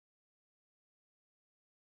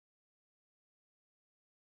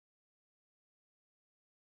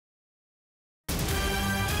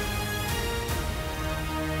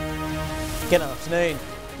Good afternoon.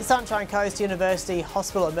 The Sunshine Coast University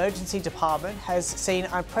Hospital Emergency Department has seen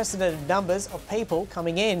unprecedented numbers of people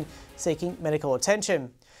coming in seeking medical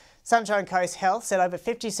attention. Sunshine Coast Health said over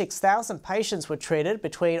 56,000 patients were treated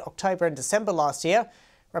between October and December last year,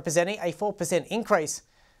 representing a 4% increase.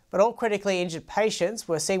 But all critically injured patients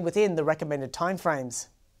were seen within the recommended timeframes.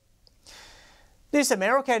 Noosa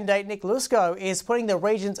Mayoral candidate Hluszko is putting the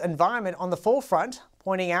region's environment on the forefront,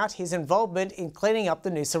 pointing out his involvement in cleaning up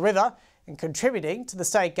the Noosa River and contributing to the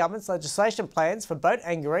state government's legislation plans for boat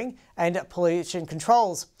anchoring and pollution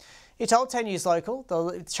controls. He told 10 News Local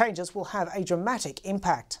the changes will have a dramatic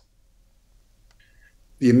impact.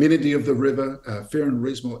 The amenity of the river, fair and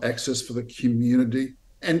reasonable access for the community,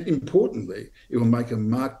 and importantly, it will make a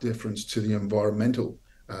marked difference to the environmental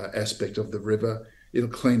aspect of the river. It'll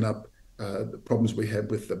clean up the problems we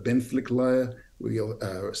have with the benthic layer. We'll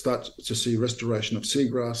start to see restoration of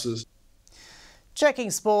seagrasses.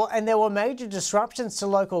 Checking sport, and there were major disruptions to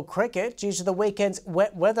local cricket due to the weekend's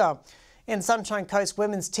wet weather. In Sunshine Coast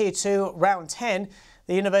Women's Tier 2 Round 10,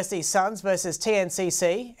 the University Suns versus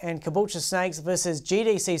TNCC and Caboolture Snakes versus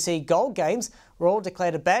GDCC Gold games were all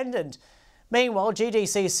declared abandoned. Meanwhile,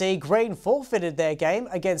 GDCC Green forfeited their game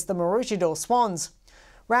against the Maroochydore Swans.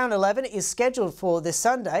 Round 11 is scheduled for this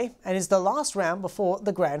Sunday and is the last round before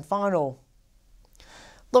the grand final.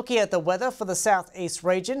 Looking at the weather for the southeast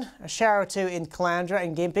region, a shower or two in Caloundra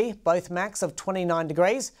and Gympie, both max of 29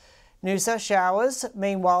 degrees. Noosa showers,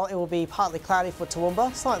 meanwhile it will be partly cloudy for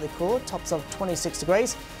Toowoomba, slightly cooler, tops of 26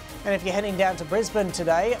 degrees. And if you're heading down to Brisbane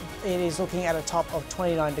today, it is looking at a top of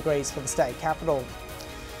 29 degrees for the state capital.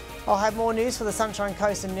 I'll have more news for the Sunshine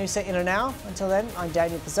Coast and Noosa in an hour. Until then, I'm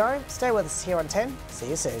Daniel Pizarro. Stay with us here on 10. See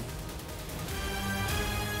you soon.